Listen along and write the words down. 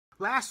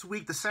Last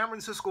week, the San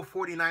Francisco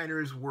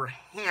 49ers were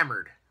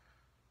hammered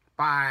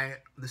by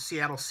the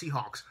Seattle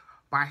Seahawks.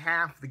 By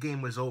half, the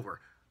game was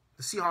over.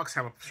 The Seahawks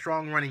have a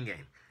strong running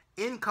game.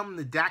 In come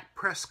the Dak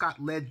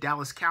Prescott-led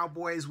Dallas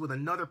Cowboys with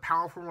another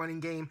powerful running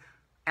game,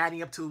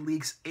 adding up to the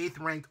league's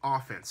 8th-ranked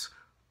offense.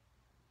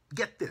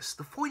 Get this,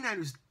 the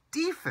 49ers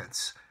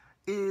defense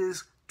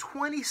is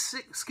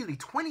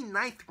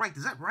 29th ranked.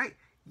 Is that right?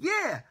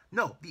 Yeah.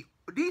 No, the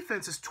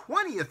defense is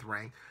 20th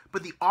ranked,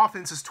 but the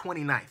offense is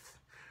 29th.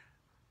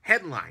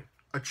 Headline,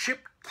 a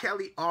Chip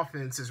Kelly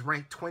offense is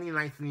ranked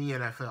 29th in the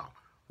NFL.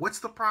 What's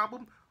the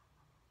problem?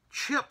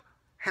 Chip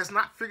has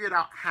not figured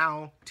out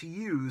how to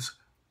use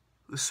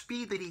the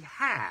speed that he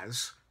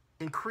has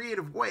in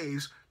creative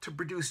ways to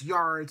produce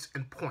yards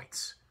and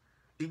points.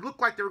 It looked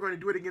like they were going to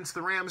do it against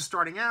the Rams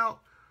starting out,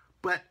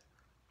 but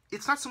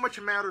it's not so much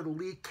a matter of the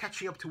league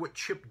catching up to what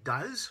Chip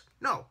does.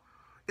 No,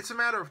 it's a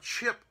matter of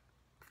Chip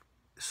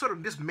sort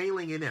of just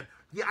mailing it in.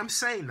 Yeah, I'm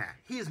saying that.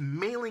 He is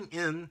mailing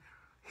in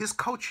his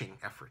coaching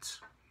efforts.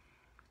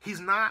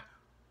 He's not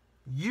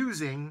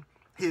using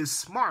his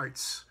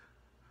smarts.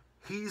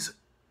 He's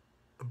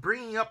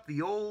bringing up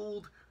the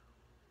old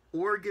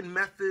Oregon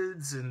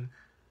methods and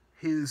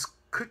his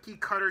cookie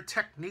cutter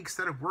techniques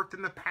that have worked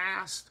in the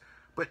past,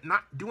 but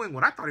not doing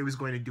what I thought he was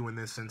going to do in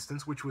this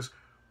instance, which was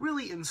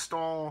really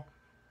install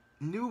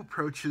new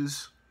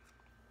approaches,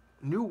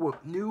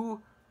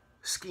 new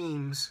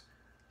schemes,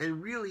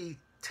 and really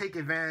take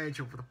advantage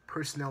of the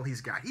personnel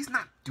he's got. He's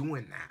not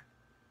doing that.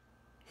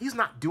 He's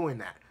not doing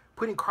that.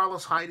 Putting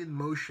Carlos Hyde in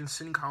motion,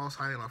 sending Carlos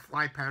Hyde on a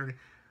fly pattern,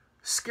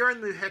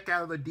 scaring the heck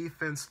out of the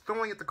defense,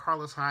 throwing it to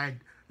Carlos Hyde,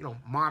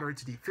 moderate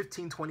to deep,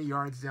 15, 20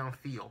 yards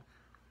downfield.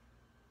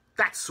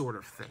 That sort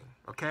of thing,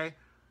 okay?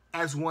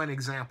 As one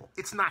example.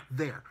 It's not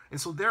there. And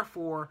so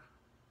therefore,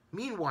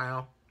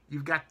 meanwhile,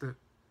 you've got the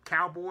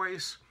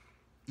Cowboys,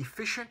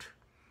 efficient,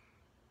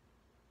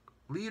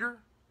 leader,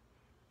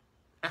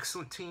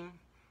 excellent team.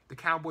 The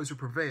Cowboys will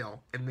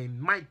prevail, and they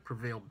might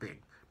prevail big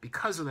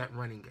because of that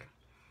running game.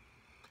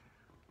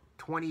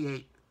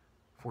 28-14.